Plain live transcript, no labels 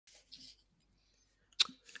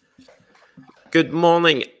Good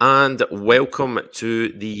morning and welcome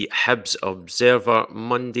to the Hibs Observer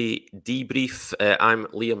Monday debrief. I'm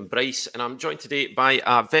Liam Bryce and I'm joined today by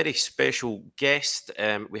a very special guest.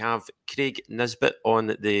 We have Craig Nisbet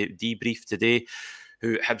on the debrief today,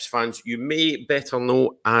 who Hibs fans you may better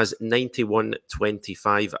know as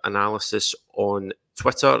 9125 Analysis on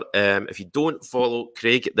Twitter. If you don't follow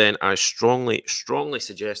Craig, then I strongly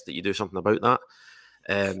suggest that you do something about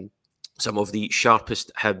that. Some of the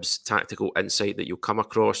sharpest Hibs tactical insight that you'll come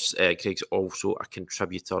across. Craig's also a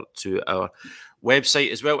contributor to our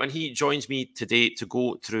website as well. And he joins me today to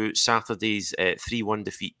go through Saturday's 3-1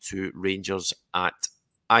 defeat to Rangers at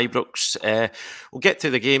Ibrox. We'll get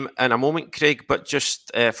to the game in a moment, Craig, but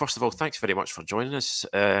just first of all, thanks very much for joining us.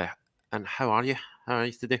 And how are you? How are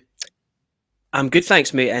you today? I'm good,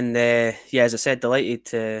 thanks, mate. And yeah, as I said, delighted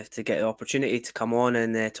to get the opportunity to come on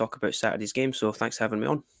and talk about Saturday's game. So thanks for having me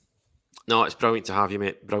on. No, it's brilliant to have you,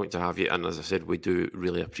 mate. Brilliant to have you. And as I said, we do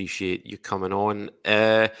really appreciate you coming on.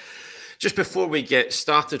 Just before we get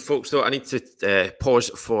started, folks, though, I need to pause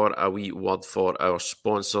for a wee word for our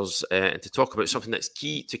sponsors and to talk about something that's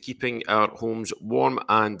key to keeping our homes warm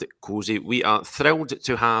and cosy. We are thrilled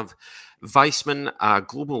to have Weissman, a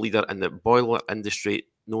global leader in the boiler industry,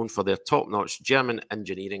 known for their top-notch German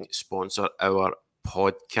engineering, sponsor our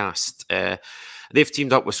podcast. They've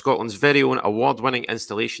teamed up with Scotland's very own award-winning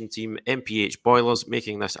installation team, MPH Boilers,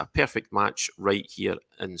 making this a perfect match right here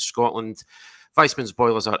in Scotland. Weissman's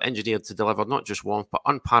boilers are engineered to deliver not just warmth, but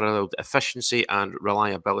unparalleled efficiency and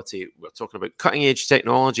reliability. We're talking about cutting-edge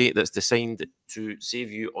technology that's designed to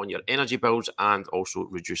save you on your energy bills and also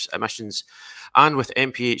reduce emissions. And with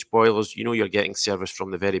MPH Boilers, you know you're getting service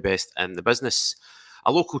from the very best in the business.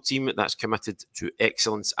 A local team that's committed to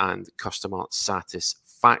excellence and customer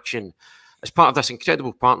satisfaction. As part of this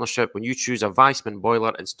incredible partnership, when you choose a Weissman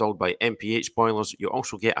boiler installed by MPH Boilers, you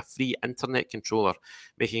also get a free internet controller,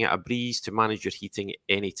 making it a breeze to manage your heating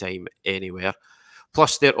anytime, anywhere.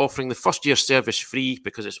 Plus, they're offering the first year service free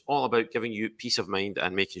because it's all about giving you peace of mind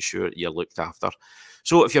and making sure you're looked after.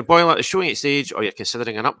 So if your boiler is showing its age or you're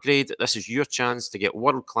considering an upgrade, this is your chance to get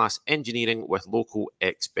world-class engineering with local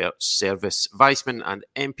expert service. Weissman and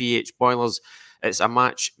MPH Boilers, it's a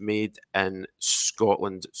match made in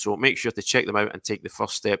Scotland. So make sure to check them out and take the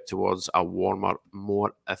first step towards a warmer,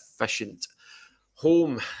 more efficient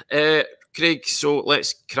home. Craig, so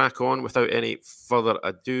let's crack on without any further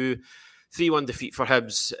ado. 3-1 defeat for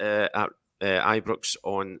Hibs at Ibrox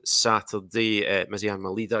on Saturday. Mizian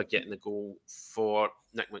Malida getting the goal for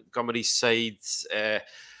Nick Montgomery's side.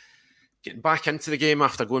 Getting back into the game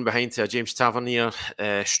after going behind to a James Tavernier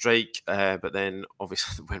strike, but then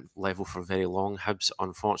obviously went level for very long. Hibs,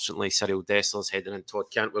 unfortunately, Cyril Dessler's heading in Todd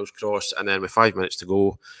Cantwell's cross, and then with 5 minutes to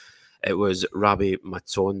go, it was Rabi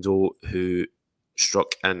Matondo who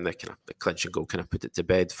struck in the clinching goal, kind of put it to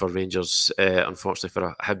bed for Rangers, unfortunately for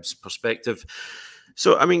a Hibs perspective.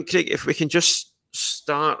 So, I mean, Craig, if we can just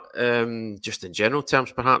start just in general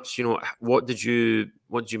terms, perhaps, you know, what did you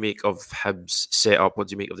make of Hibs' setup? What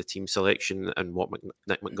do you make of the team selection and what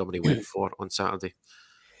Nick Montgomery went for on Saturday?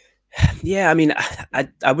 Yeah, I mean,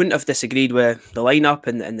 I wouldn't have disagreed with the lineup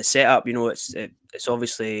and the setup. You know, it's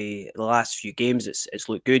obviously the last few games it's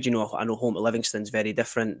looked good. You know, I know home to Livingston's very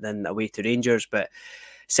different than away to Rangers, but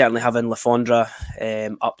certainly having Lafondra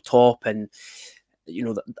up top and you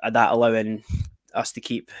know that allowing us to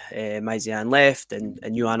keep Mizian left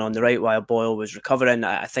and Yuan on the right while Boyle was recovering.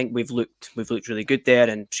 I think we've looked really good there,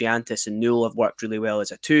 and Triantis and Newell have worked really well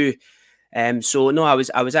as a two. So no, I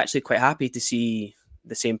was actually quite happy to see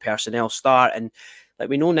the same personnel start. And like,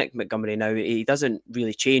 we know Nick Montgomery now, he doesn't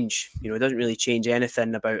really change. You know, he doesn't really change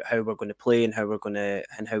anything about how we're going to play and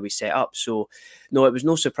how we set up. So no, it was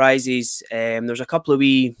no surprises. There's a couple of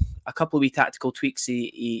wee tactical tweaks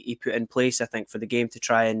he put in place, I think, for the game to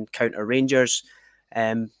try and counter Rangers.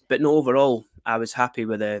 But no, overall, I was happy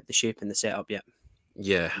with the shape and the setup.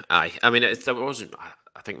 Yeah, aye. I mean, there wasn't.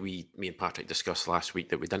 I think me and Patrick discussed last week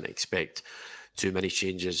that we didn't expect too many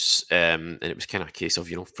changes, and it was kind of a case of,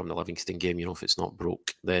 you know, from the Livingston game, you know, if it's not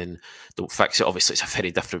broke, then don't fix it. Obviously, it's a very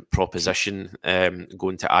different proposition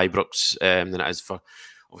going to Ibrox than it is for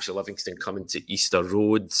obviously Livingston coming to Easter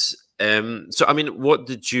Road. So, I mean, what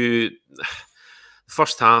did you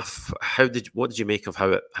first half? What did you make of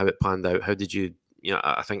how it panned out? How did you? You know,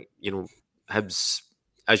 I think, you know, Hibs,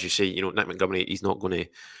 as you say, you know, Nick Montgomery, he's not going to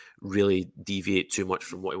really deviate too much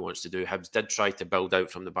from what he wants to do. Hibs did try to build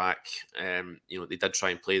out from the back. You know, they did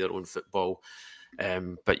try and play their own football,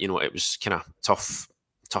 but you know, it was kind of tough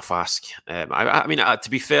ask. I mean, to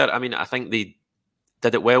be fair, I mean, I think they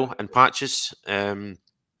did it well in patches. You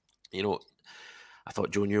know, I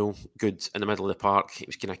thought Joe Newell, good in the middle of the park. He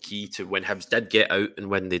was kind of key to when Hibs did get out and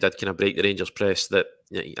when they did kind of break the Rangers press. That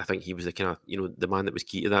I think he was the kind of the man that was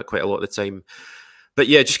key to that quite a lot of the time. But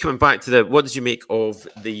yeah, just coming back to what did you make of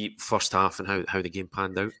the first half and how the game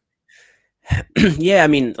panned out? Yeah, I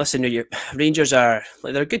mean, listen, Rangers are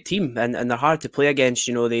they're a good team and they're hard to play against.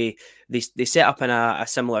 They set up in a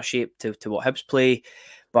similar shape to what Hibs play,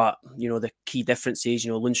 but the key difference is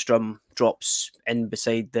Lundstrom drops in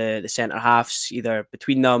beside the centre halves, either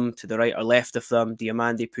between them to the right or left of them.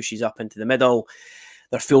 Diamande pushes up into the middle.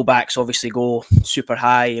 Their fullbacks obviously go super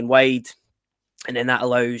high and wide. And then that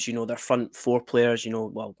allows, their front four players,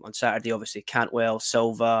 well, on Saturday, obviously, Cantwell,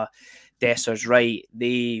 Silva, Desser's right.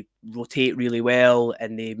 They rotate really well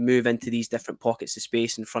and they move into these different pockets of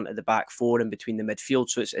space in front of the back four and between the midfield.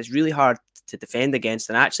 So it's really hard to defend against.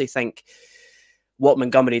 And I actually think what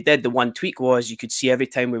Montgomery did, the one tweak was you could see every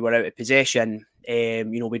time we were out of possession,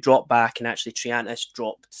 we dropped back and actually Triantis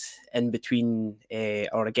dropped in between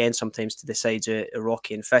or again sometimes to the sides of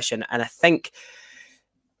Rocky and Fish. And I think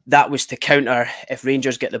that was to counter if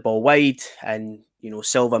Rangers get the ball wide and,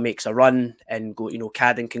 Silva makes a run and go,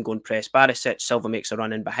 Cadden can go and press Barisic. Silva makes a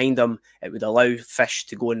run in behind him. It would allow Fish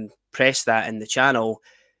to go and press that in the channel,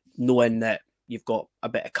 knowing that you've got a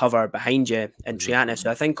bit of cover behind you in Triantis.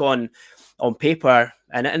 So I think on paper,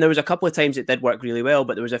 and there was a couple of times it did work really well,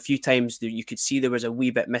 but there was a few times that you could see there was a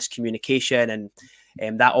wee bit miscommunication,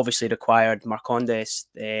 and that obviously required Marcondes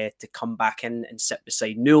to come back in and sit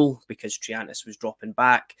beside Newell because Triantis was dropping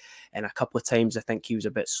back, and a couple of times I think he was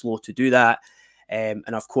a bit slow to do that. And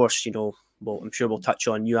of course, well, I'm sure we'll touch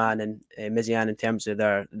on Yuan and Mizian in terms of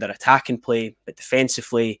their attacking play, but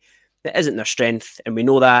defensively, that isn't their strength, and we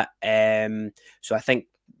know that. So I think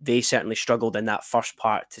they certainly struggled in that first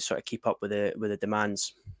part to sort of keep up with the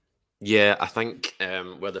demands. Yeah, I think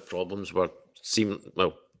where the problems were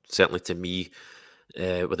certainly to me,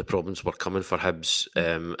 where the problems were coming for Hibs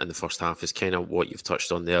in the first half is kind of what you've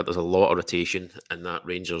touched on there. There's a lot of rotation in that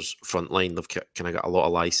Rangers front line. They've kind of got a lot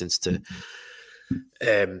of license to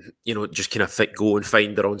just kind of go and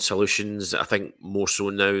find their own solutions. I think more so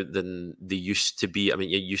now than they used to be. I mean,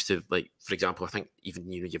 you used to, like, for example, I think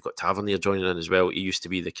even, you've got Tavernier joining in as well. He used to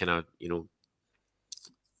be the kind of,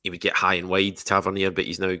 he would get high and wide, Tavernier, but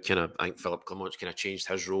he's now kind of, I think Philip Clement's kind of changed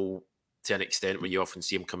his role to an extent where you often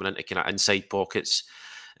see him coming into kind of inside pockets,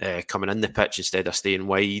 coming in the pitch instead of staying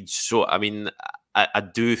wide. So, I mean, I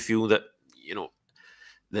do feel that,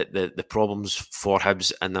 that the problems for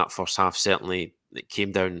Hibs in that first half certainly it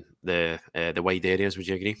came down the wide areas. Would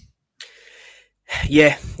you agree?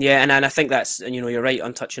 Yeah, and I think that's, you're right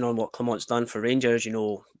on touching on what Clement's done for Rangers.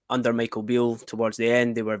 Under Michael Beale towards the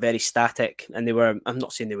end, they were very static and I'm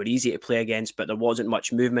not saying they were easy to play against, but there wasn't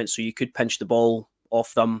much movement, so you could pinch the ball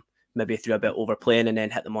off them, maybe through a bit overplaying and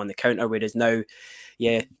then hit them on the counter. Whereas now,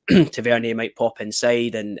 yeah, Tavernier might pop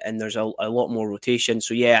inside and there's a lot more rotation.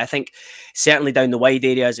 So yeah, I think certainly down the wide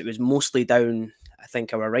areas, it was mostly down, I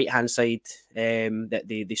think, our right-hand side that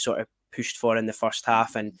they sort of pushed for in the first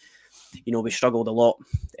half. And, we struggled a lot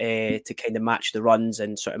to kind of match the runs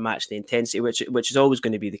and sort of match the intensity, which is always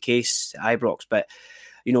going to be the case at Ibrox. But,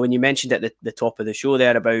 when you mentioned at the top of the show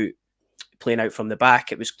there about playing out from the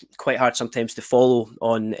back, it was quite hard sometimes to follow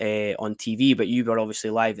on TV, but you were obviously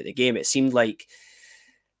live at the game. It seemed like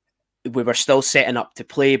we were still setting up to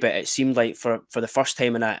play, but it seemed like for the first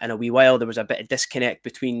time in a wee while, there was a bit of disconnect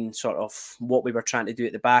between sort of what we were trying to do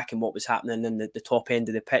at the back and what was happening in the top end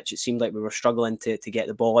of the pitch. It seemed like we were struggling to get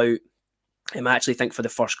the ball out. I actually think for the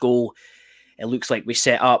first goal, it looks like we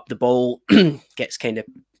set up, the ball gets kind of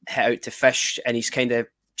hit out to Fish and he's kind of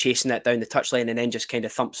chasing it down the touchline and then just kind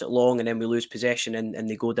of thumps it long and then we lose possession and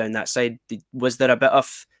they go down that side. Was there a bit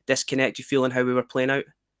of disconnect, you feel, in how we were playing out?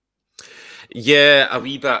 Yeah, a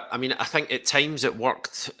wee bit. I mean, I think at times it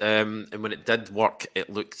worked, and when it did work, it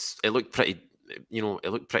looked pretty,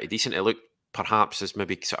 it looked pretty decent. It looked perhaps as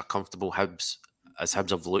maybe sort of comfortable Hibs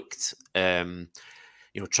have looked,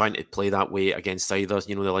 trying to play that way against either,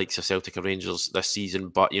 the likes of Celtic or Rangers this season.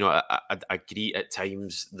 But I agree at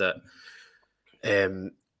times that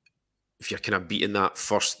if you're kind of beating that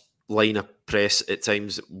first line of press at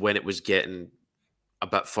times when it was getting a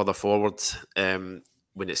bit further forward,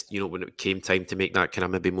 when it came time to make that kind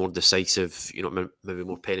of maybe more decisive, maybe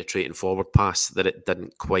more penetrating forward pass, that it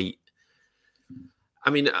didn't quite. I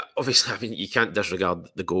mean, obviously, you can't disregard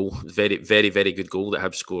the goal. Very, very, very good goal that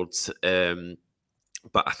Hibs scored.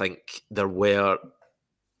 But I think there were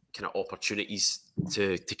kind of opportunities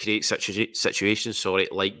to create situations,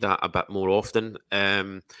 like that a bit more often.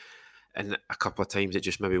 And a couple of times it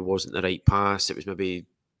just maybe wasn't the right pass. It was maybe,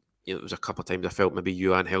 it was a couple of times I felt maybe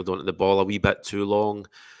Yuan held onto the ball a wee bit too long.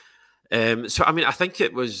 So I mean, I think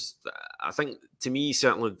to me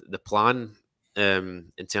certainly the plan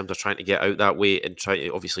in terms of trying to get out that way and try to,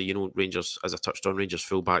 obviously, you know, Rangers, as I touched on, Rangers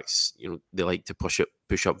fullbacks, you know, they like to push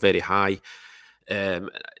up very high. There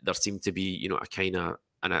seemed to be, you know, a kind of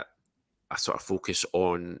a sort of focus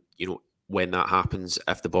on, you know, when that happens,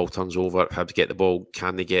 if the ball turns over, how to get the ball,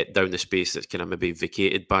 can they get down the space that's kind of maybe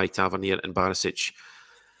vacated by Tavernier and Barisic.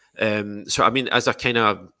 So I mean, as a kind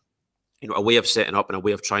of, you know, a way of setting up and a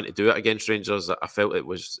way of trying to do it against Rangers, I felt it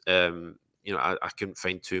was, you know, I couldn't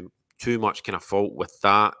find too much kind of fault with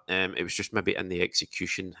that. It was just maybe in the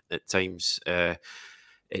execution at times. It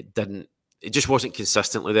just wasn't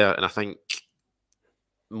consistently there, and I think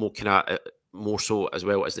more so as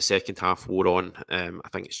well as the second half wore on. I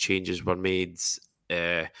think its changes were made.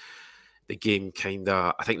 The game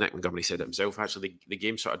I think Nick Montgomery said it himself. Actually, the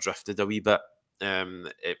game sort of drifted a wee bit.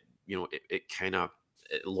 It kind of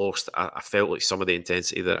lost. I felt like some of the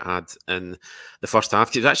intensity that it had in the first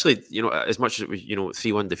half. Because actually, you know, as much as it was, you know,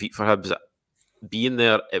 3-1 defeat for Hibs, being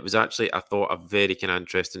there, it was actually, I thought, a very kind of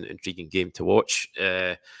interesting, intriguing game to watch.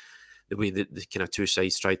 The way that the kind of two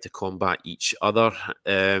sides tried to combat each other.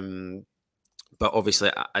 But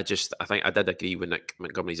obviously, I think I did agree with Nick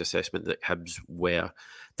Montgomery's assessment that Hibs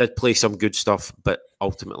did play some good stuff, but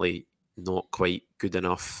ultimately not quite good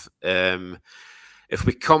enough. If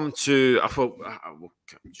we come to, I thought we'll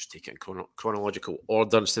just take it in chronological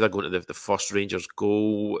order instead of going to the first Rangers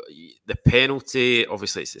goal. The penalty,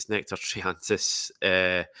 obviously, it's Nectar Triantis.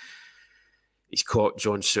 He's caught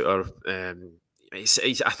John Souttar. I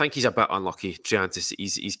think he's a bit unlucky. Triantis,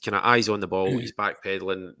 he's kind of eyes on the ball. He's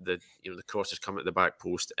backpedaling. The cross has come at the back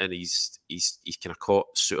post, and he's kind of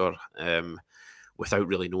caught Souttar without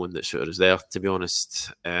really knowing that Souttar is there. To be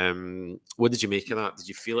honest, what did you make of that? Did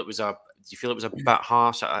you feel it was a bit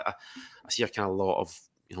harsh? I see a kind of lot of,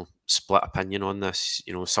 you know, split opinion on this.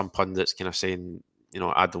 You know, some pundits kind of saying, you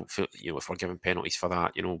know, I don't feel, you know, if we're giving penalties for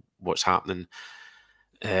that, you know, what's happening.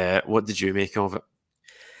 What did you make of it?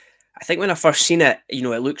 I think when I first seen it, you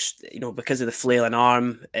know, it looks, you know, because of the flailing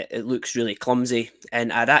arm, it looks really clumsy.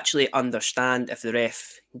 And I'd actually understand if the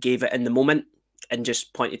ref gave it in the moment and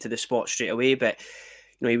just pointed to the spot straight away. But,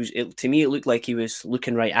 you know, to me, it looked like he was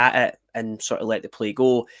looking right at it and sort of let the play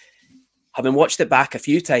go. Having watched it back a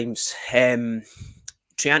few times,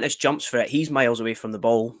 Triantis jumps for it. He's miles away from the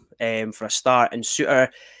ball for a start, and Souttar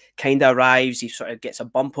kind of arrives. He sort of gets a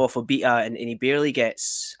bump off Obita, and he barely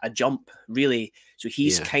gets a jump, really. So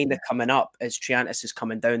he's kind of coming up as Triantis is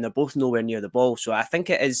coming down. They're both nowhere near the ball. So I think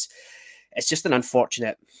it's just an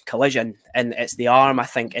unfortunate collision, and it's the arm, I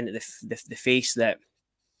think, into the face that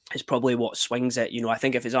is probably what swings it. You know, I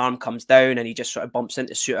think if his arm comes down and he just sort of bumps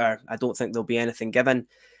into Souttar, I don't think there'll be anything given.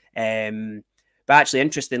 But actually,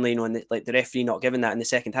 interestingly, you know, the referee not giving that in the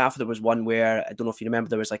second half, there was one where, I don't know if you remember,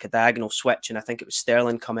 there was like a diagonal switch, and I think it was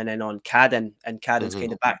Sterling coming in on Cadden, and Cadden's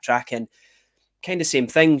kind of backtracking. Kind of same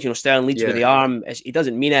thing, you know, Sterling leads with the arm. He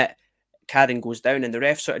doesn't mean it. Cadden goes down, and the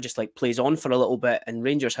ref sort of just like plays on for a little bit, and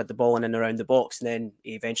Rangers had the ball in and around the box, and then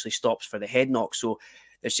he eventually stops for the head knock. So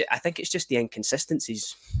I think it's just the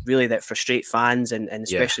inconsistencies really that frustrate fans, and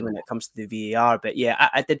especially when it comes to the VAR. But yeah,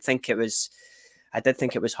 I did think it was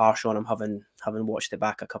harsh on him, having watched it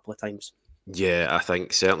back a couple of times. Yeah, I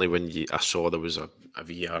think certainly when I saw there was a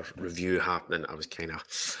VAR review happening, I was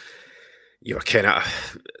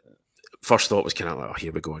first thought was kind of like, oh,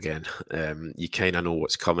 here we go again. You kind of know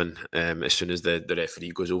what's coming. As soon as the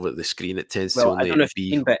referee goes over the screen, it tends to only I don't know if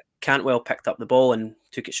you've seen, but Cantwell picked up the ball and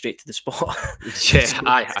took it straight to the spot. Yeah, so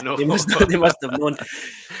I know. They must have known.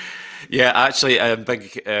 Yeah, actually,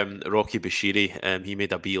 big Rocky Bashiri, he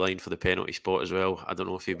made a beeline for the penalty spot as well. I don't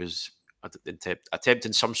know if he was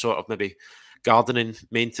attempting some sort of maybe gardening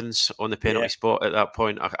maintenance on the penalty spot at that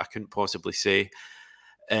point. I couldn't possibly say.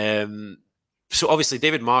 So obviously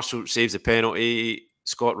David Marshall saves the penalty.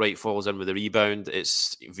 Scott Wright falls in with the rebound.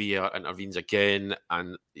 It's VAR intervenes again,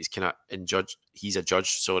 and he's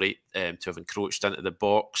adjudged to have encroached into the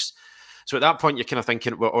box. So at that point, you're kind of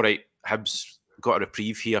thinking, well, all right, Hibs got a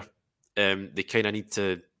reprieve here. They kind of need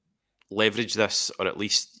to leverage this, or at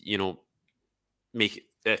least, you know, make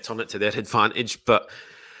it turn it to their advantage. But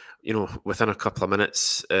you know, within a couple of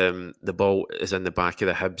minutes, the ball is in the back of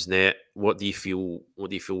the Hibs net. What do you feel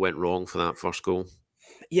went wrong for that first goal?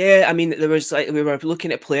 Yeah, I mean, there was like, we were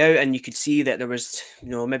looking at play out, and you could see that there was, you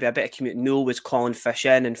know, maybe a bit of community. Noel was calling Fish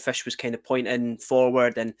in, and Fish was kind of pointing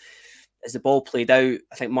forward. And as the ball played out,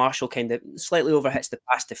 I think Marshall kind of slightly overhits the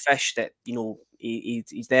pass to Fish. That, you know,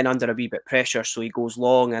 he's then under a wee bit pressure, so he goes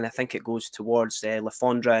long, and I think it goes towards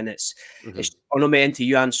Lafondra, and it's or no, meant to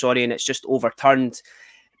Yuan, sorry, and it's just overturned.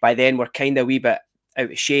 By then, we're kind of a wee bit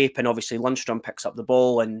out of shape, and obviously Lundstrom picks up the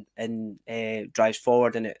ball and drives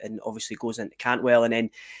forward, and obviously goes into Cantwell, and then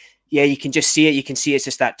yeah, you can just see it. You can see it's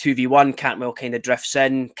just that 2v1. Cantwell kind of drifts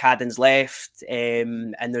in, Cadden's left,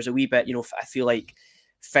 and there's a wee bit, I feel like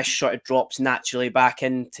Fish sort of drops naturally back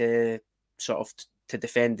into sort of to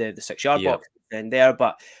defend the 6-yard box and there,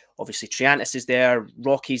 but obviously Triantis is there,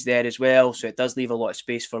 Rocky's there as well, so it does leave a lot of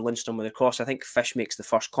space for Lundstrom with a cross. I think Fish makes the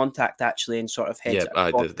first contact actually and sort of heads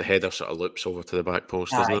it. The header sort of loops over to the back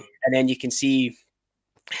post, doesn't it? And then you can see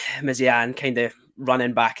Mizian kind of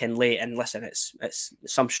running back in late, and listen, it's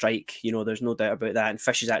some strike, there's no doubt about that, and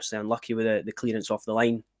Fish is actually unlucky with the clearance off the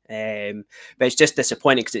line, but it's just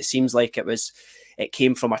disappointing because it seems like it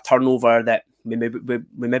came from a turnover that we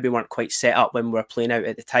maybe weren't quite set up when we were playing out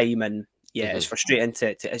at the time, and it's frustrating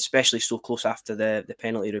to especially so close after the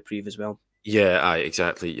penalty reprieve as well. Yeah,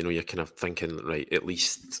 exactly. You're kind of thinking, right, at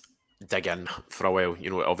least dig in for a while.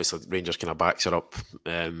 Obviously Rangers kind of backs her up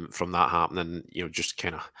from that happening. Just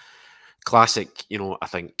kind of classic. I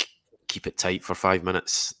think keep it tight for 5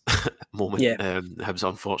 minutes moment. Hibs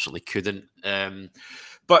unfortunately couldn't.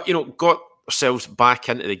 But got ourselves back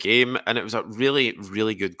into the game, and it was a really,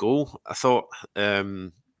 really good goal. I thought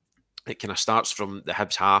it kind of starts from the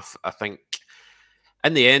Hibs half. I think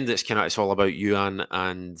in the end it's all about Youan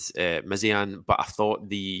and Mizian, but I thought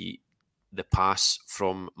the pass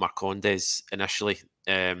from Marcondes initially,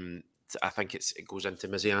 I think it goes into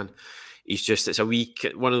Mizian. It's a wee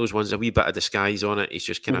one of those ones, a wee bit of disguise on it. He's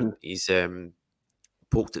just kind of he's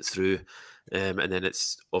poked it through, and then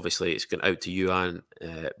it's gone out to Youan,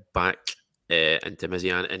 back into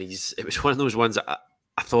Mizian, and it was one of those ones that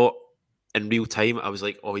I thought in real time, I was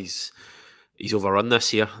like, oh, he's overrun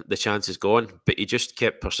this here, the chance is gone, but he just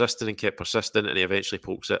kept persisting, and he eventually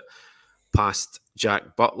pokes it past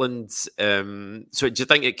Jack Butland. So do you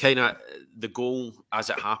think the goal as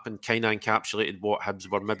it happened kind of encapsulated what Hibs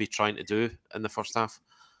were maybe trying to do in the first half?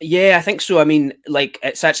 Yeah, I think so. I mean,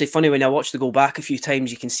 it's actually funny when I watched the goal back a few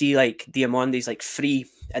times, you can see Diamonde's free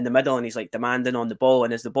in the middle, and he's demanding on the ball,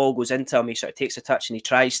 and as the ball goes into him, he sort of takes a touch and he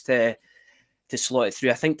tries to slot it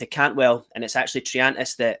through, I think, to Cantwell, and it's actually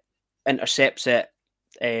Triantis that intercepts it.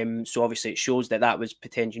 So obviously it shows that was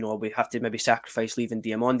potential. We have to maybe sacrifice leaving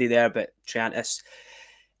Diamonde there, but Triantis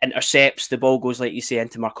intercepts the ball, goes like you say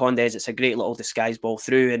into Marcondes. It's a great little disguise ball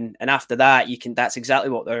through, and after that that's exactly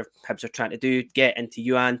what their Hibs are trying to do, get into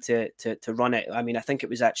Youan to run it. I mean, I think it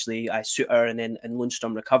was actually Suter and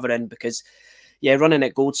Lundstrom recovering, because running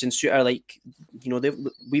at Goldson, Suter,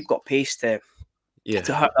 we've got pace to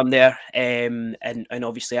hurt them there, and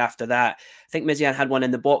obviously after that, I think Mizian had one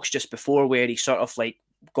in the box just before where he sort of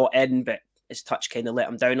got in, but his touch kind of let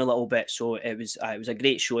him down a little bit. So it was a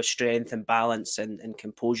great show of strength and balance and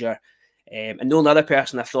composure. And the only other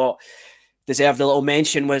person I thought deserved a little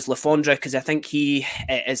mention was Lafondra, because I think he,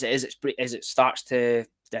 as the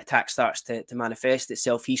attack starts to manifest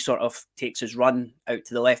itself, he sort of takes his run out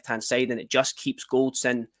to the left hand side, and it just keeps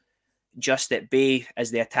Goldson just at bay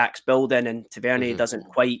as the attack's building, and Tavernier doesn't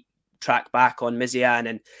quite track back on Mizian,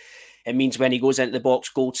 and it means when he goes into the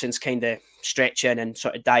box, Goldson's kind of stretching and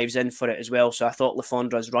sort of dives in for it as well. So I thought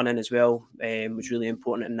Lafondra's running as well was really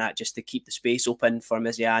important in that, just to keep the space open for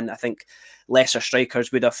Mizian. I think lesser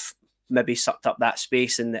strikers would have maybe sucked up that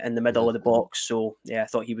space in the middle of the box. So I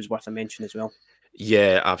thought he was worth a mention as well.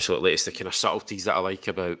 Yeah, absolutely. It's the kind of subtleties that I like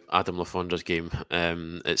about Adam Lafondra's game.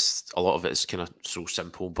 It's a lot of it is kind of so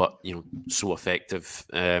simple, but so effective.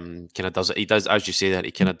 Kind of does it. He does, as you say, that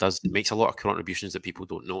he kind of does. It makes a lot of contributions that people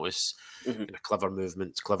don't notice. Kind of clever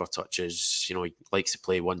movements, clever touches. He likes to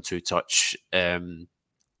play 1-2 touch.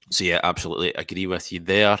 So yeah, absolutely agree with you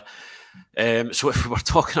there. So if we were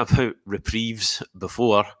talking about reprieves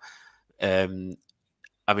before,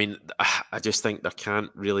 I mean, I just think there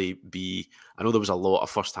can't really be. I know there was a lot of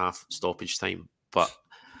first half stoppage time, but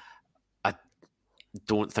I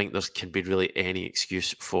don't think there can be really any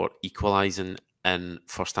excuse for equalising in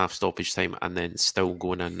first half stoppage time and then still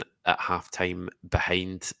going in at half time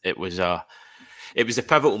behind. It was a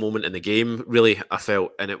pivotal moment in the game, really, I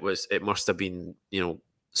felt, and it must have been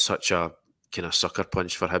such a kind of sucker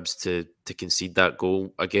punch for Hibs to concede that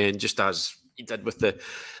goal again, just as he did with the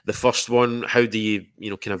first one. How do you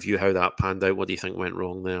kind of view how that panned out? What do you think went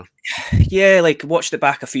wrong there? Yeah, watched it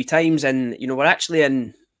back a few times, and we're actually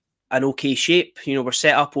in an okay shape. We're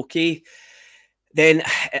set up okay. Then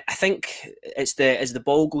I think it's as the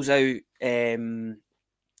ball goes out to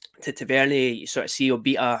Tavernier, you sort of see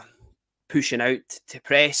Obita pushing out to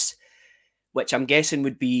press, which I'm guessing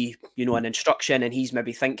would be an instruction, and he's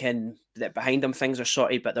maybe thinking that behind him things are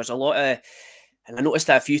sorted. But there's a lot of, and I noticed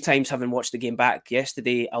that a few times having watched the game back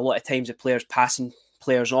yesterday, a lot of times the players passing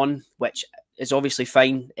players on, which is obviously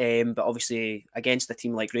fine, but obviously against a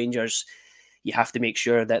team like Rangers, you have to make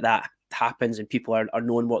sure that happens and people are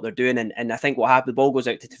knowing what they're doing. And I think what happened, the ball goes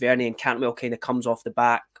out to Tavernier, and Cantwell kind of comes off the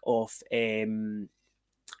back of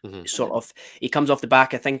sort of, he comes off the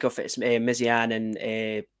back, I think of it's Mizian and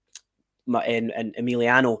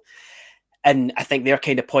Emiliano. And I think they're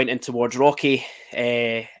kind of pointing towards Rocky,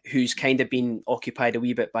 who's kind of been occupied a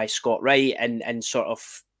wee bit by Scott Wright, and sort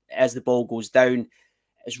of as the ball goes down,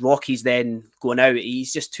 as Rocky's then going out,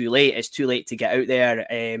 he's just too late. It's too late to get out there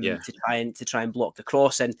to try and block the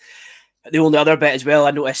cross. And the only other bit as well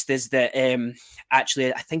I noticed is that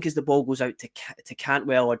actually, I think as the ball goes out to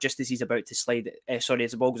Cantwell, or just as he's about to slide as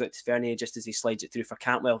the ball goes out to Vernier, just as he slides it through for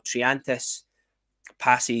Cantwell, Triantis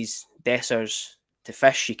passes Dessers to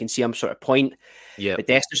Fish. You can see him sort of point. Yeah. But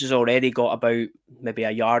Dessers has already got about maybe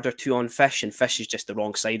a yard or two on Fish, and Fish is just the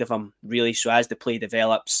wrong side of him, really. So as the play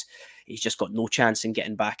develops, he's just got no chance in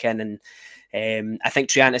getting back in. And I think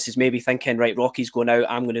Triantis is maybe thinking, right, Rocky's going out,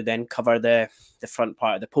 I'm going to then cover the front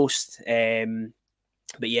part of the post.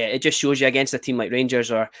 But yeah, it just shows you against a team like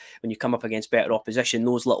Rangers, or when you come up against better opposition,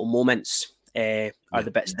 those little moments are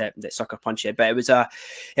the bits that sucker punch you. But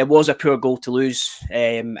it was a poor goal to lose,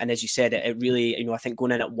 and as you said, it really, I think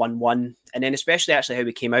going in at 1-1, and then especially actually how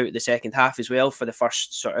we came out the second half as well for the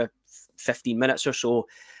first sort of 15 minutes or so.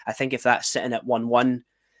 I think if that's sitting at 1-1,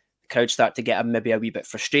 the crowd start to get maybe a wee bit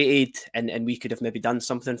frustrated, and we could have maybe done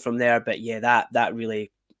something from there. But yeah, that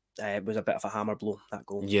really was a bit of a hammer blow, that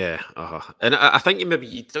goal. Yeah, and I think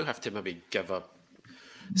you do have to maybe give a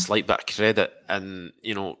slight bit of credit, and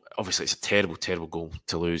obviously it's a terrible goal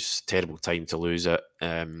to lose, terrible time to lose it.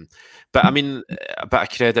 But I mean, a bit of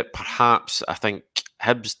credit, perhaps. I think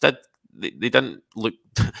Hibs they didn't look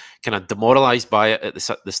kind of demoralised by it at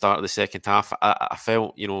the start of the second half. I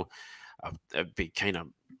felt, it'd be kind of,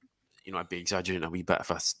 I'd be exaggerating a wee bit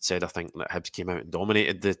if I said I think that Hibs came out and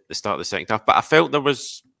dominated the start of the second half. But I felt there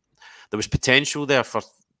was potential there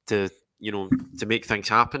to make things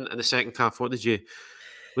happen in the second half. What did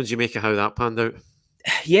you make of how that panned out?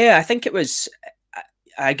 Yeah, I think it was.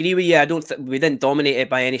 I agree with you. I don't think we didn't dominate it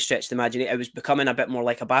by any stretch of the imagination. It was becoming a bit more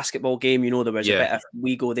like a basketball game. There was a bit of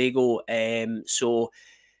we go, they go. So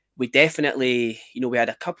we definitely, we had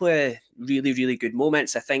a couple of really, really good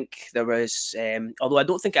moments. I think there was, although I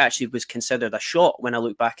don't think it actually was considered a shot when I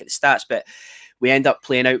look back at the stats, but we end up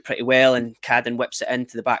playing out pretty well, and Cadden whips it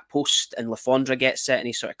into the back post, and Lafondra gets it, and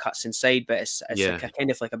he sort of cuts inside, but it's like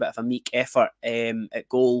kind of like a bit of a meek effort at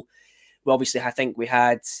goal. Well, obviously, I think we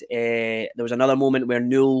had, there was another moment where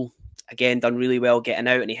Newell, again, done really well getting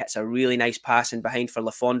out, and he hits a really nice pass in behind for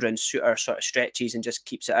Lafondra, and Suter sort of stretches and just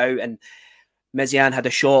keeps it out. And Mizian had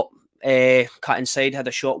a shot, cut inside, had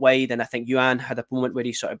a shot wide, and I think Yuan had a moment where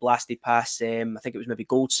he sort of blasted past, I think it was maybe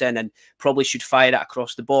Goldson, and probably should fire it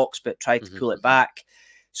across the box, but tried to pull it back.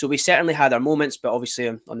 So we certainly had our moments, but obviously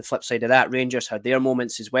on the flip side of that, Rangers had their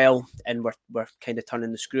moments as well, and we're kind of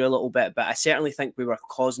turning the screw a little bit. But I certainly think we were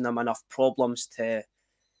causing them enough problems to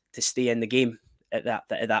stay in the game at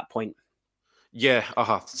that point. Yeah,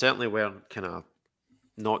 certainly weren't kind of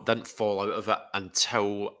didn't fall out of it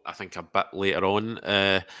until I think a bit later on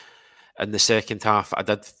in the second half. I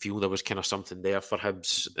did feel there was kind of something there for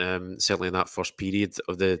Hibs, certainly in that first period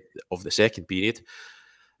of the second period.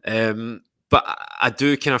 But I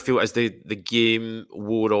do kind of feel as the game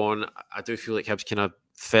wore on, I do feel like Hibs kind of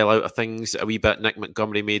fell out of things a wee bit. Nick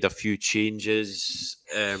Montgomery made a few changes.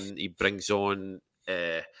 He brings on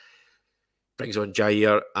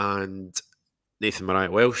Jair and Nathan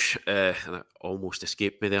Mariah Welsh, and it almost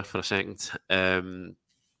escaped me there for a second. And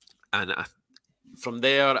from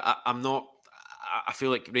there, I feel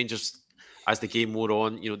like Rangers, as the game wore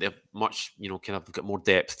on, they're much, kind of got more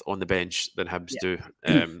depth on the bench than Hibs do.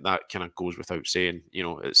 That kind of goes without saying.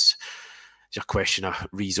 It's a question of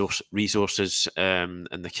resources, and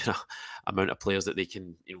the kind of amount of players that they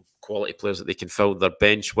can, quality players that they can fill their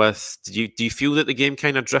bench with. Do you feel that the game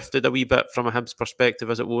kind of drifted a wee bit from a Hibs perspective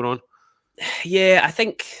as it wore on? Yeah, I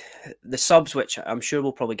think the subs, which I'm sure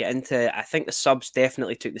we'll probably get into, I think the subs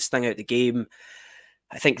definitely took the sting out of the game.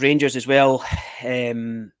 I think Rangers as well,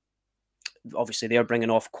 obviously they're bringing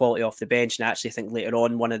off quality off the bench, and I actually think later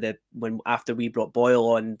on after we brought Boyle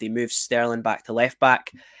on, they moved Sterling back to left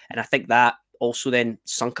back, and I think that also then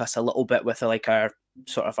sunk us a little bit with our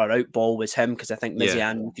out ball was him, because I think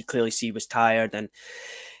Mizian you could clearly see was tired,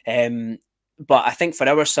 and but I think for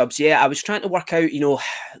our subs, I was trying to work out,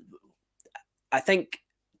 I think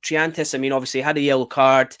Triantis, obviously had a yellow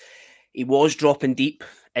card. He was dropping deep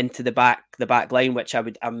into the back line, which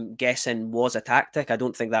I'm guessing was a tactic. I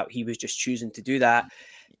don't think that he was just choosing to do that.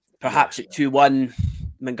 Perhaps at 2-1,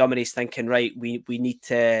 Montgomery's thinking, right, we need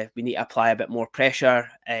to apply a bit more pressure.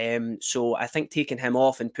 So I think taking him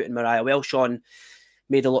off and putting Mariah Welsh on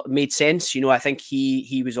made sense. I think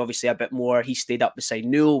he was obviously a bit more. He stayed up beside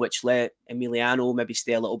Newell, which let Emiliano maybe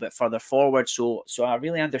stay a little bit further forward. So I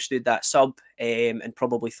really understood that sub, and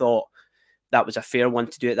probably thought that was a fair one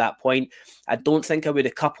to do at that point. I don't think I would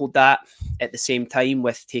have coupled that at the same time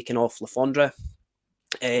with taking off Le Fondre.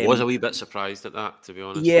 Was a wee bit surprised at that, to be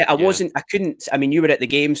honest. Yeah, I wasn't. I couldn't. I mean, you were at the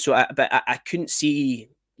game, so I couldn't see.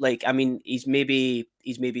 Like, I mean, he's maybe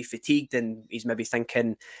fatigued, and he's maybe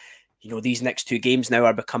thinking, these next 2 games now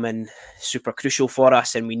are becoming super crucial for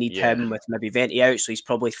us, and we need him with maybe Venti out. So he's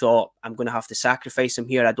probably thought, I'm going to have to sacrifice him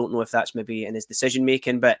here. I don't know if that's maybe in his decision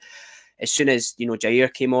making, but as soon as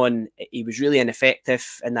Jair came on, he was really ineffective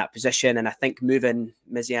in that position, and I think moving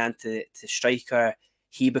Mizian to striker,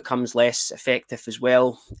 he becomes less effective as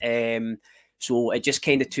well. So it just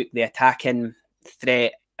kind of took the attacking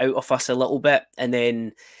threat out of us a little bit. And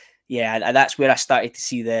then, that's where I started to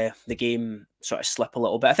see the game sort of slip a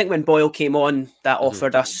little bit. I think when Boyle came on, that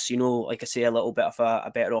offered us, like I say, a little bit of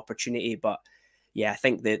a better opportunity. But I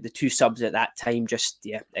think the 2 subs at that time just,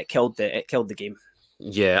 it killed the game.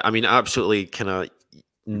 Yeah, I mean, absolutely kind of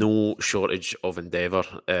no shortage of endeavour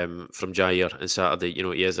from Jair on Saturday.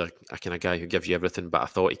 He is a kind of guy who gives you everything, but I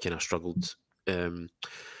thought he kind of struggled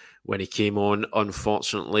when he came on,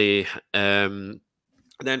 unfortunately. And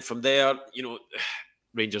then from there,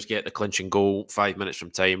 Rangers get the clinching goal 5 minutes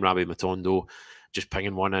from time. Rabbi Matondo just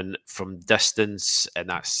pinging one in from distance, and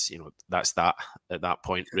that's that at that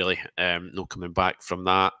point, really. No coming back from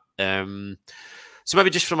that. So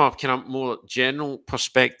maybe just from a kind of more general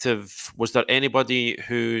perspective, was there anybody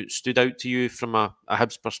who stood out to you from a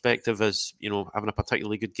Hibs perspective as, having a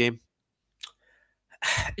particularly good game?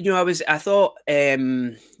 I thought,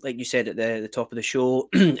 like you said at the top of the show,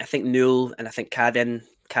 I think Newell and I think Cadden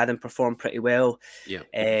performed pretty well. Yeah.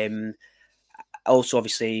 Also,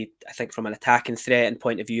 obviously, I think from an attacking threat and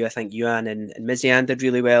point of view, I think Yuan and Mizian did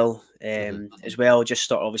really well as well. Just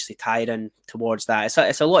sort of obviously tiring towards that.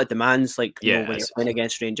 It's a lot of demands. Like, when you're playing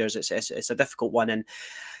against Rangers, it's a difficult one. And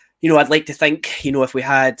I'd like to think, if we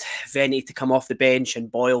had Venti to come off the bench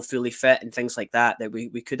and Boyle fully fit and things like that, that we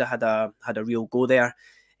could have had a real go there.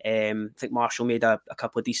 I think Marshall made a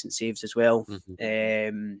couple of decent saves as well. But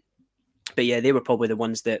they were probably the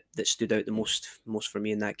ones that stood out the most for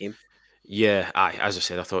me in that game. Yeah, as I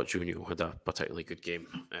said, I thought Junior had a particularly good game.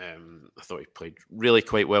 I thought he played really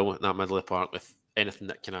quite well in that middle of the park with anything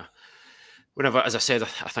that kind of, whenever, as I said,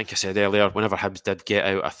 I think I said earlier, whenever Hibs did get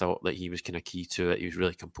out, I thought that he was kind of key to it. He was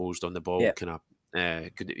really composed on the ball,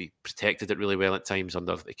 he protected it really well at times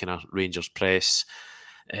under the kind of Rangers press,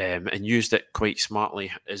 and used it quite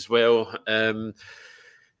smartly as well.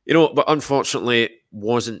 But unfortunately,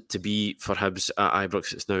 wasn't to be for Hibs at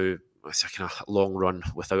Ibrox. It's a kind of long run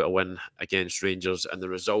without a win against Rangers, and the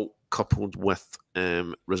result, coupled with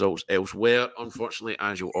results elsewhere, unfortunately,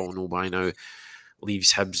 as you all know by now,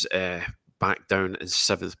 leaves Hibs back down in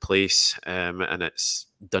 7th place, and it's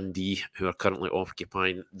Dundee who are currently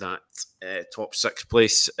occupying that top 6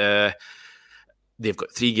 place. They've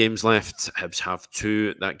got 3 games left. Hibs have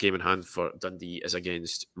 2. That game in hand for Dundee is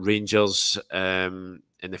against Rangers.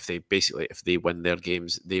 And if they win their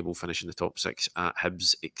games, they will finish in the top 6 at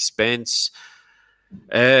Hibs' expense.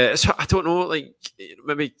 So I don't know, like,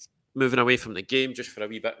 maybe moving away from the game just for a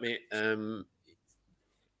wee bit, mate. I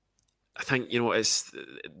think, it's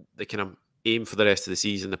the kind of aim for the rest of the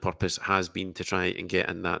season. The purpose has been to try and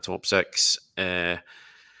get in that top 6. To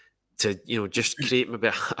just create maybe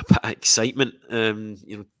a bit of excitement,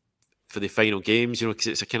 for the final games, because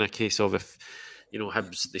it's a kind of case of if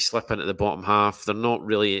Hibs, they slip into the bottom half, they're not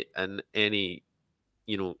really in any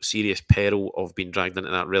serious peril of being dragged into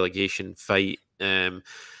that relegation fight. So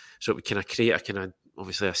it would kind of create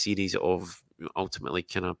obviously a series of ultimately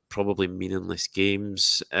kind of probably meaningless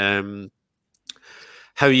games. How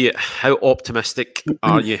optimistic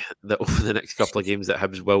are you that over the next couple of games that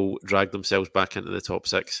Hibs will drag themselves back into the top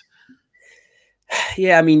 6?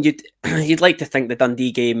 Yeah, I mean, you'd like to think the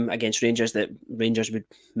Dundee game against Rangers, that Rangers would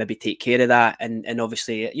maybe take care of that, and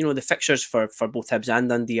obviously, the fixtures for both Hibs and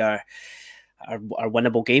Dundee are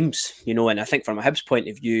winnable games, and I think from a Hibs point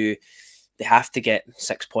of view, they have to get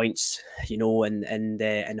 6 points,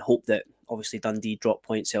 and hope that obviously Dundee drop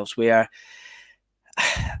points elsewhere.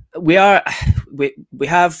 We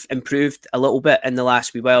have improved a little bit in the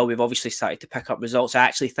last wee while. We've obviously started to pick up results. I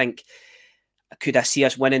actually think, could I see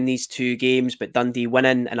us winning these 2 games, but Dundee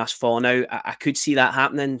winning and us falling out? I could see that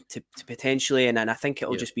happening to potentially, and I think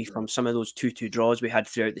it'll just be from some of those 2-2 draws we had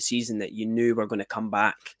throughout the season that you knew were going to come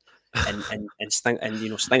back sting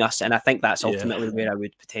sting us. And I think that's Yeah. ultimately where I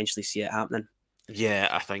would potentially see it happening. Yeah,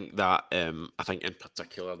 I think that I think in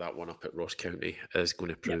particular that one up at Ross County is going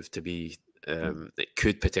to prove to be it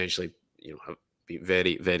could potentially be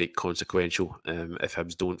very, very consequential if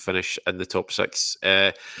Hibs don't finish in the top six.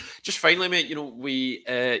 Just finally, mate, we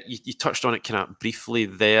you touched on it kind of briefly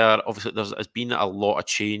there. Obviously, there's been a lot of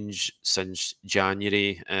change since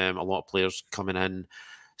January. A lot of players coming in,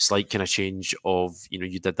 slight kind of change of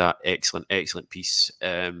you did that excellent piece.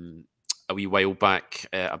 A wee while back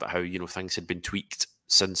about how things had been tweaked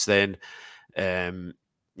since then. Kind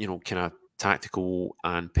of tactical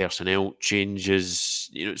and personnel changes.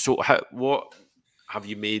 So what have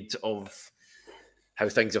you made of how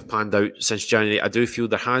things have panned out since January? I do feel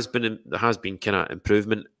there has been kind of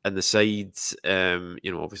improvement in the side.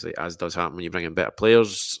 Obviously, as does happen when you bring in better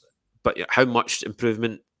players. But how much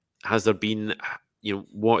improvement has there been?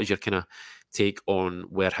 What is your kind of take on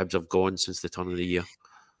where Hibs have gone since the turn of the year?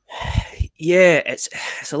 Yeah, it's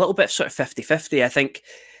a little bit sort of 50-50. I think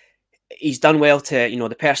he's done well to,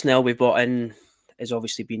 the personnel we brought in has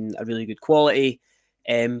obviously been a really good quality.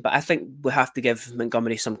 But I think we have to give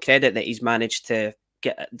Montgomery some credit that he's managed to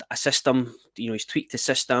get a system, he's tweaked the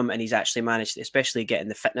system, and he's actually managed, especially getting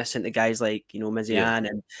the fitness into guys like, Mizian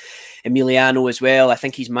and Emiliano as well. I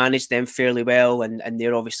think he's managed them fairly well, and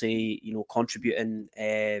they're obviously, contributing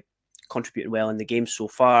well in the game so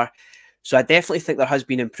far. So I definitely think there has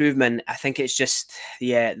been improvement. I think it's just,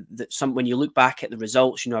 that when you look back at the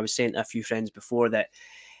results, I was saying to a few friends before that,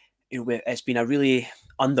 it's been a really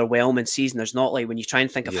underwhelming season. There's not like when you try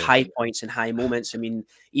and think of high points and high moments. I mean,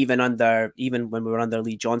 even when we were under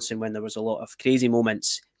Lee Johnson, when there was a lot of crazy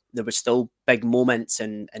moments, there were still big moments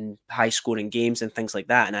and high scoring games and things like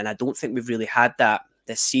that. And I don't think we've really had that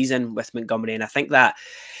this season with Montgomery. And I think that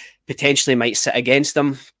potentially might sit against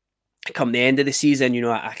him come the end of the season.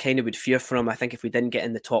 I kind of would fear for him. I think if we didn't get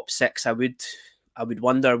in the top six, I would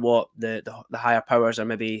wonder what the higher powers are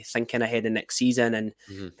maybe thinking ahead of next season, and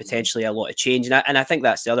potentially a lot of change. And I think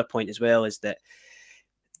that's the other point as well, is that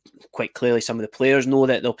quite clearly some of the players know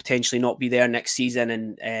that they'll potentially not be there next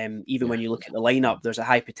season. And even when you look at the lineup, there's a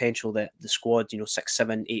high potential that the squad, 6,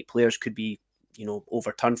 7, 8 players could be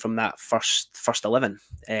overturned from that first 11.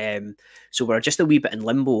 So we're just a wee bit in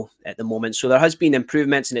limbo at the moment. So there has been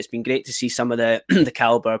improvements, and it's been great to see some of the the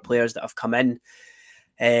caliber of players that have come in.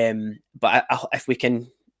 But if we can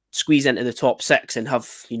squeeze into the top six and have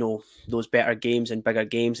those better games and bigger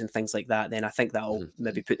games and things like that, then I think that'll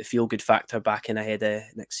maybe put the feel good factor back in ahead of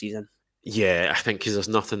next season. Yeah, I think because there's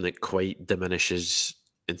nothing that quite diminishes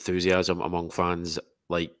enthusiasm among fans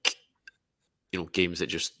like games that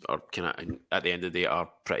just are kind of at the end of the day are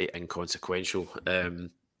pretty inconsequential.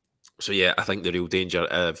 So yeah, I think the real danger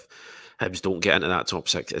if Hibs don't get into that top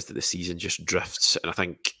six is that the season just drifts. And I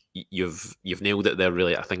think you've nailed it there.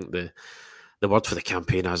 Really, I think the word for the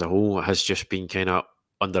campaign as a whole has just been kind of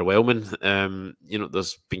underwhelming.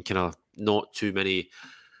 There's been kind of not too many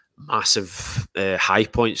massive high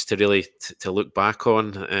points to really to look back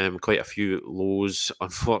on. Quite a few lows,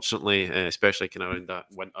 unfortunately, especially kind of around that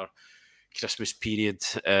winter Christmas period.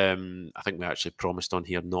 I think we actually promised on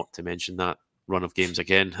here not to mention that run of games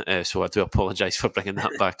again, so I do apologise for bringing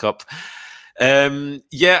that back up.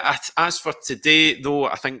 As for today, though,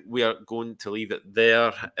 I think we are going to leave it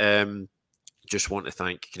there. Just want to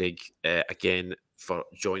thank Craig again for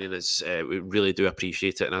joining us. We really do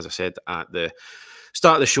appreciate it. And as I said at the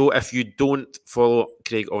start of the show, if you don't follow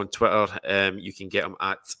Craig on Twitter, you can get him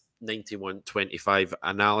at 9125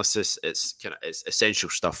 Analysis. It's essential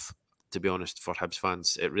stuff, to be honest, for Hibs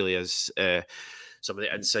fans. It really is. Some of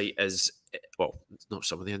the insight is, well, not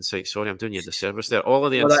some of the insight, sorry, I'm doing you a disservice there. All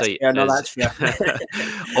of the insight that's fair.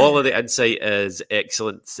 all of the insight is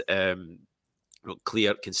excellent.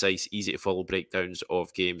 Clear, concise, easy to follow breakdowns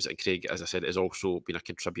of games. And Craig, as I said, has also been a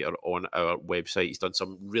contributor on our website. He's done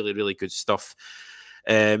some really, really good stuff.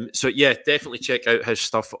 So yeah, definitely check out his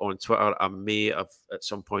stuff on Twitter. I may have at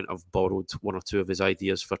some point have borrowed one or two of his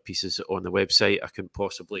ideas for pieces on the website. I couldn't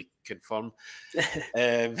possibly confirm.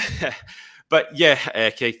 But yeah,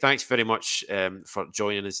 okay, thanks very much for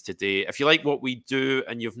joining us today. If you like what we do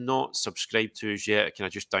and you've not subscribed to us yet, can I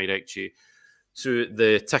just direct you to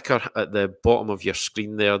the ticker at the bottom of your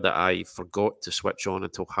screen there that I forgot to switch on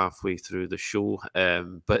until halfway through the show.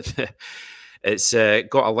 But it's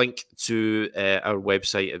got a link to our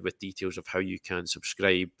website with details of how you can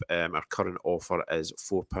subscribe. Our current offer is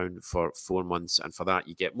 £4 for 4 months. And for that,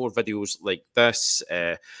 you get more videos like this,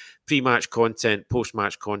 pre-match content,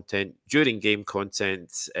 post-match content, during-game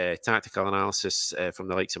content, tactical analysis from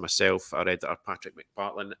the likes of myself, our editor, Patrick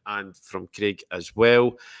McPartlin, and from Craig as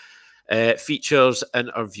well. features,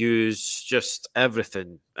 interviews, just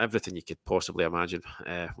everything you could possibly imagine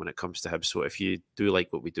when it comes to Hibs. So if you do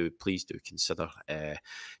like what we do, please do consider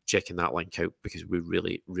checking that link out, because we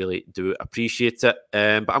really, really do appreciate it.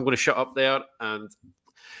 But I'm going to shut up there and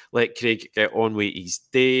let Craig get on with his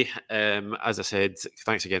day. As I said,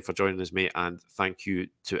 thanks again for joining us, mate, and thank you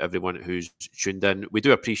to everyone who's tuned in. We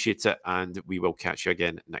do appreciate it, and we will catch you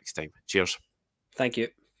again next time. Cheers. Thank you.